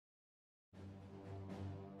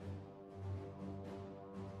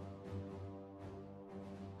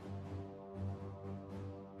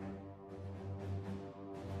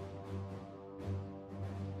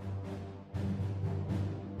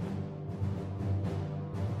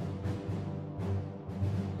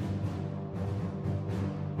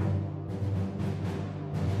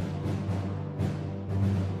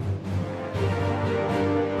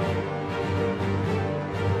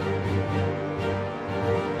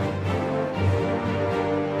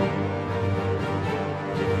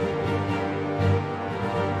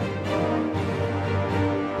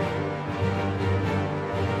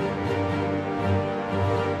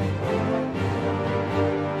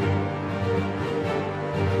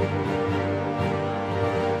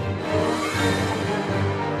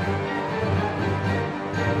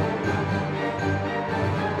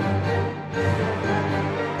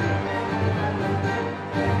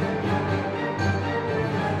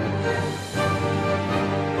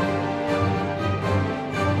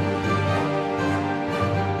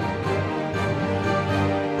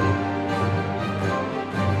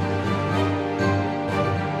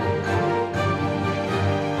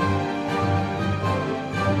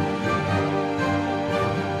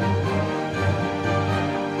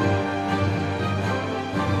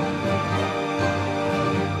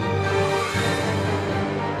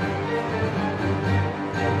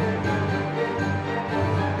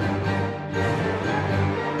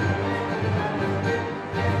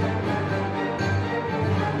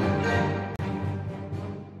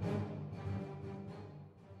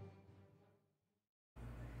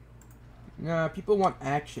people want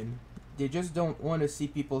action. They just don't want to see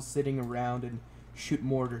people sitting around and shoot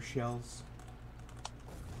mortar shells.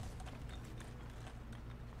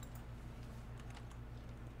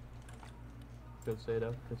 Good say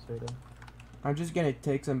though. I'm just gonna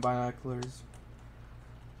take some binoculars.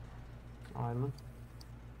 Alright, man.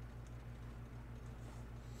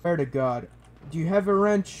 Swear to God. Do you have a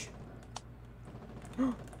wrench?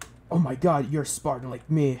 Oh my God, you're Spartan like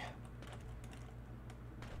me.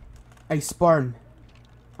 Hey, Spartan.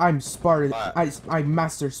 I'm Spartan. I'm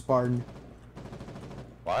Master Spartan.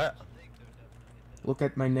 What? Look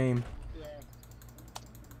at my name.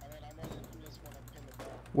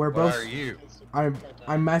 We're What both. are you?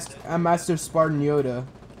 I'm Master Spartan Yoda.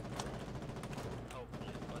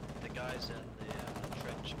 The guys in the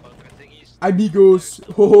trench bunker thingies. Amigos.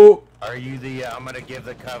 Ho ho. Are you the I'm gonna give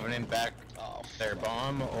the Covenant back their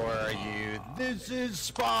bomb, or are you this is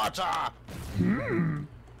Sparta?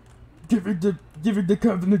 Giving the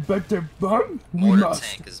Covenant back their bomb? We Mortar must.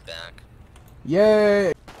 tank is back.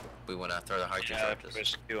 Yay! We want to throw the hydro charges.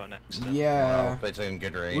 Push Q on next. Yeah. Well, it's in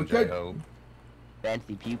good range, good. I hope.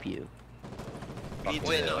 Fancy pew pew.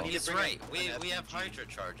 Wait, no, he's right. We have hydro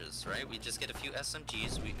charges, right? We just get a few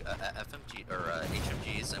SMGs, FMG or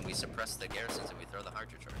HMGs, and we suppress the garrisons and we throw the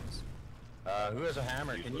hydro charges. Who has a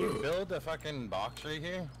hammer? Can you build a fucking box right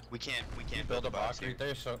here? We can't Build a box right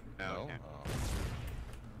there, so No. Oh.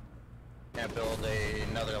 Can't build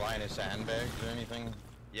another line of sandbags or anything.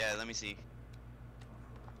 Yeah, let me see.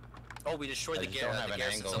 Oh, we destroyed I the, just don't have an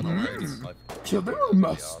garrisons angle. on the left. Kill them we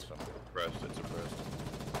must. It's a breast.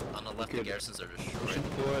 On the left, the garrisons are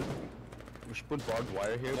destroyed. We should put barbed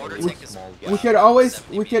wire here. Mortar but tank is small. We could always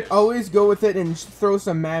 70 we could meters. always go with it and throw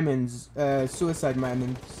some mammons, suicide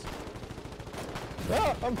mammons.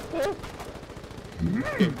 Ah, I'm there.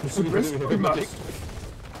 Suppress we must.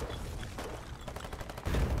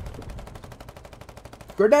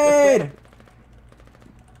 Grenade!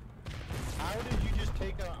 How did you just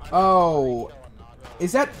take a... Oh,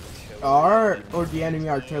 is that our or the enemy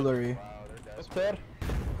artillery? That's fair.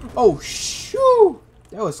 Oh shoo!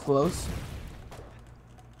 That was close.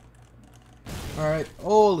 All right,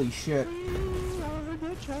 holy shit.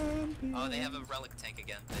 Oh, they have a relic tank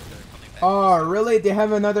again. They're coming back. Oh, really? They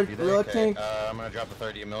have another relic Okay, tank? I'm gonna drop the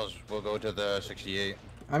 30 mils. We'll go to the 68.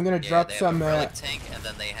 I'm gonna Yeah, drop they some. have a relic tank, and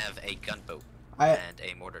then they have a gunboat I. and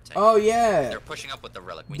a mortar tank. Oh yeah. They're pushing up with the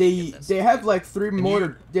relic. We need to get this. They have like three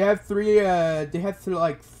mortar. They have three. They have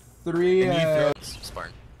like three. Can you throw-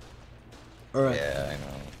 Spartan. All right. Yeah, I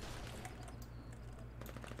know.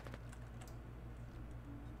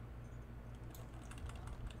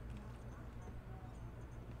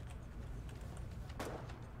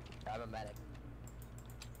 I'm a medic.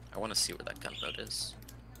 I want to see where that gunboat is.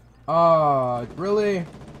 Oh, really?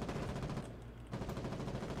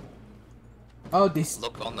 Oh,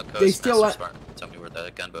 Look on the coast. They still Master Spartan. Tell me where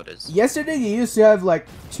the gunboat is. Yesterday they used to have like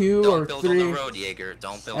two Don't or build three. on the road, Jaeger.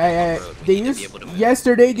 Don't build Hey, on the road. We they need used to be able to move.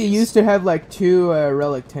 yesterday. They Please. used to have like two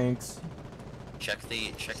relic tanks. Check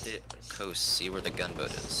the coast. See where the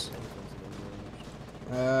gunboat is.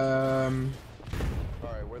 Um,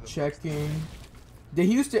 Alright, where the checking. They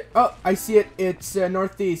used to. Oh, I see it. It's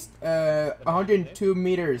northeast. 102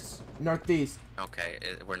 meters northeast. Okay,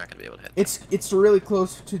 we're not gonna be able to hit. It's really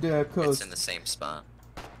close to the It's coast. in the same spot.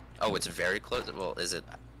 Oh, it's very close. Well, is it?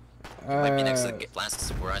 Might be next to the last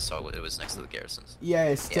where I saw it was next to the garrisons. Yeah,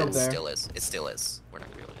 it's still Yeah, it there. still is. It still is. We're not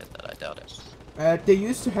gonna be able to hit that. I doubt it. They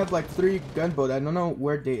used to have like three gunboat. I don't know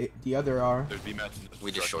where the other are. We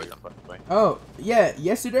destroyed them. Oh yeah,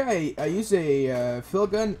 yesterday I used a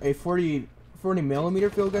field gun, a 40 millimeter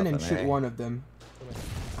field gun, and Nothing, shoot eh? one of them.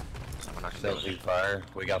 So we're not gonna be Still able to too far.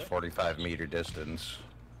 We got 45-meter distance.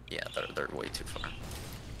 Yeah, they're way too far.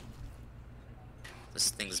 This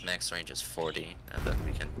thing's max range is 40, and then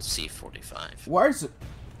we can see 45. Where's it?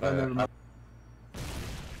 Oh, never mind.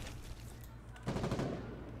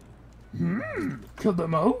 Kill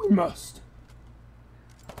them all. We must.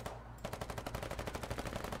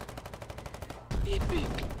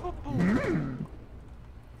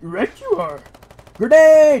 Right you are.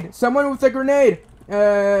 Grenade! Someone with a grenade.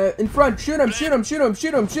 In front. Shoot him! Shoot him! Shoot him!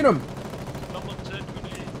 Shoot him! Shoot him! Someone said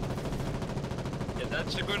grenade. Yeah,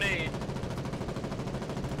 that's a grenade.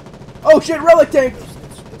 Oh shit! Relic tank!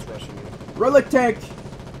 It's rushing you. Relic tank!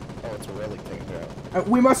 Oh, it's a relic tank now.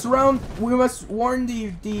 We must warn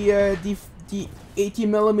the 80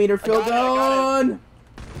 millimeter field I got gun.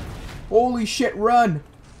 Holy shit! Run!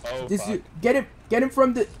 Oh, This fuck. get him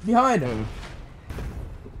from the behind.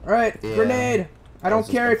 All right, Yeah. grenade. I don't How's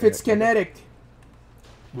this care if gonna it's kinetic.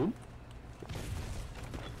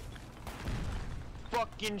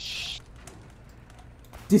 Fucking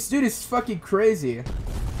This dude is fucking crazy.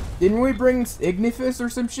 Didn't we bring Ignifus or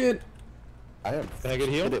some shit? I have. Can I get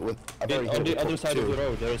healed? Hit it with. I've already On hit it the with other Coke side of too. the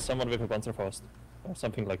road, there is someone with a Panzerfaust. Or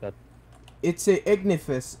something like that. It's a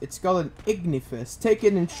Ignifus. It's called an Ignifus. Take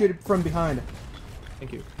it and shoot it from behind.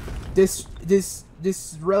 Thank you. This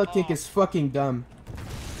relic tank is fucking dumb.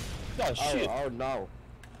 Oh shit. Oh no.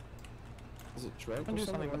 Is it Trent Can or do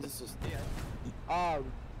something? something What with is this?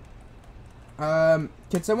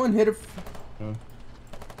 Can someone hit it?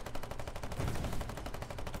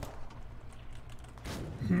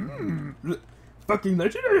 Fucking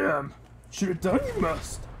legend I am. Should have done, you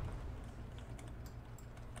must.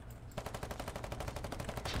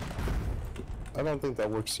 I don't think that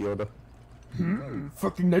works, Yoda.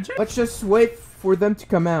 Fucking legend. Let's just wait for them to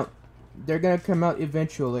come out. They're gonna come out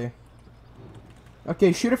eventually.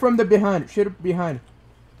 Okay, shoot it from the behind. Shoot it behind.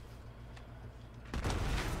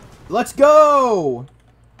 Let's go!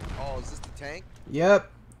 Oh, is this the tank? Yep.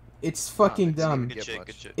 It's fucking dumb. Good shit,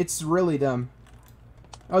 good shit. It's really dumb.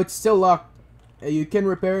 Oh, it's still locked. You can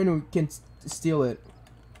repair it and we can steal it.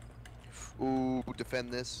 Ooh, defend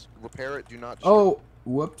this. Repair it. Do not. Shoot. Oh,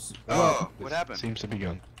 whoops. Oh, what happened? Seems to be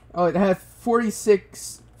gone. Oh, it had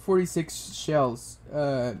 46 shells.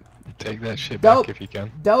 Take that shit That'll- back if you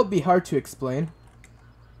can. That'll be hard to explain.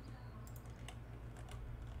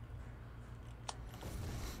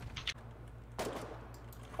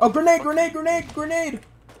 Oh, grenade, grenade, grenade, grenade!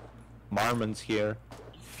 Marmon's here.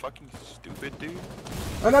 You fucking stupid dude.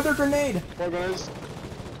 Another grenade! Well, guys.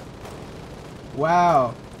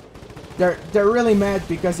 Wow. They're really mad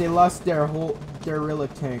because they lost their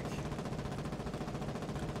relic tank.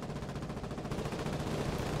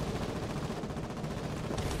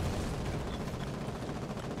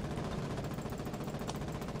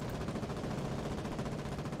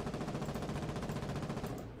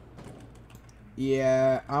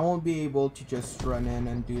 Yeah, I won't be able to just run in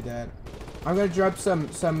and do that. I'm gonna drop some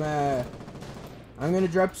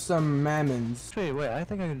mammons. Wait, I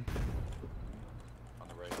think I can... On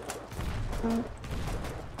the right.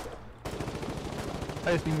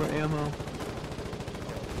 I just need more ammo.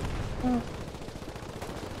 I'm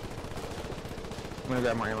gonna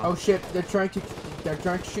grab my ammo. Oh shit, they're trying to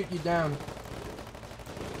shoot you down.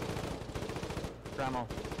 Ammo.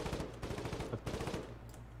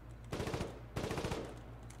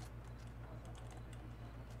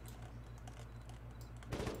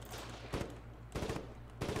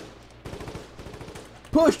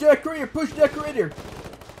 Push decorator, push decorator.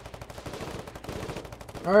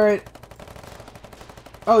 All right.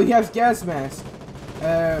 Oh, he has gas mask.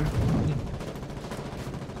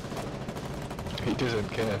 He doesn't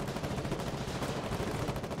care.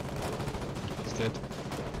 He's dead.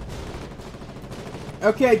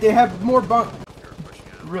 Okay, they have more bunk. You're pushing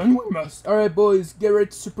out. Run we must. All right, boys, get ready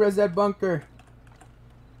to suppress that bunker.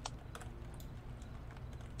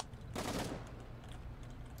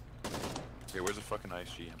 Okay, where's the fucking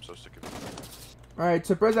ISG? I'm so sick of it. All right,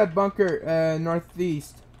 suppress that bunker,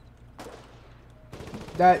 northeast.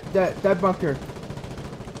 That bunker.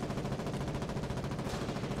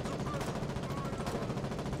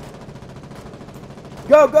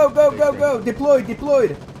 Go, go, go, go, go! Deployed,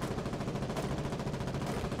 deployed!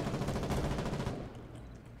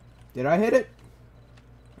 Did I hit it?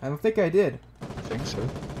 I don't think I did. I think so.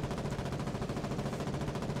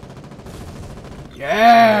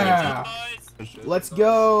 Yeah! Nice. Let's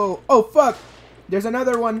go! Oh, fuck! There's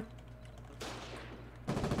another one!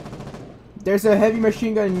 There's a heavy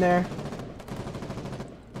machine gun in there.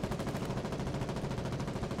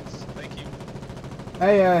 Thank you.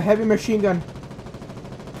 Hey, heavy machine gun.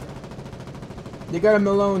 They got him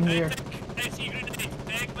alone here. HE grenade.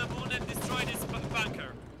 Take my moon and destroy this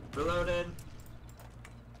bunker. Reloaded.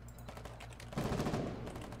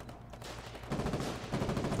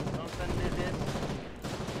 Don't send me this.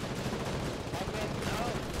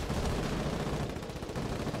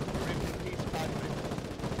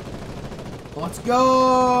 Let's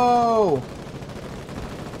go!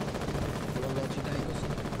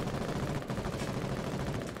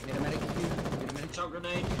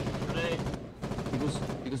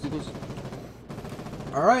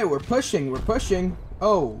 Alright, we're pushing, we're pushing.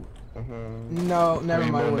 Oh. No, never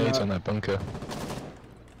Three mind. more We're nades not. on that bunker.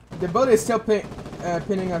 The boat is still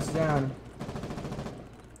pinning us down.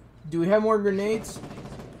 Do we have more grenades?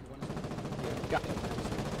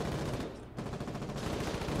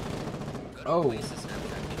 Oh. Oasis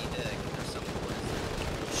Snapchat. We need to get there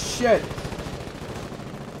somewhere. Shit.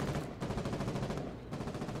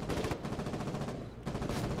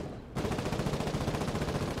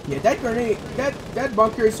 Yeah, that grenade, that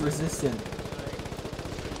bunker is resistant.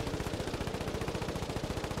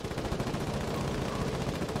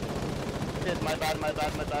 My bad, my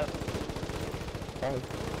bad, my bad. Oh.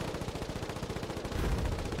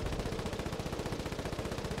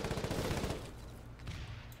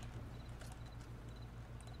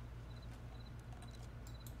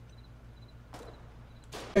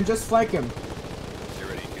 And just flank him. Get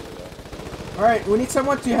ready, get to that. Alright, we need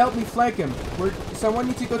someone to help me flank him. Someone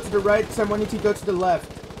needs to go to the right, someone needs to go to the left.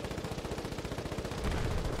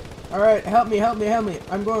 Alright, help me, help me, help me.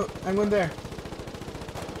 I'm going there.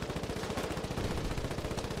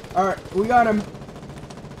 Alright, we got him.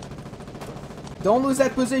 Don't lose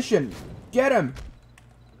that position. Get him.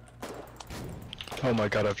 Oh my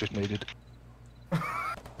god, I've just needed.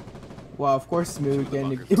 Wow, of course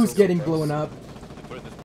it was getting blown up.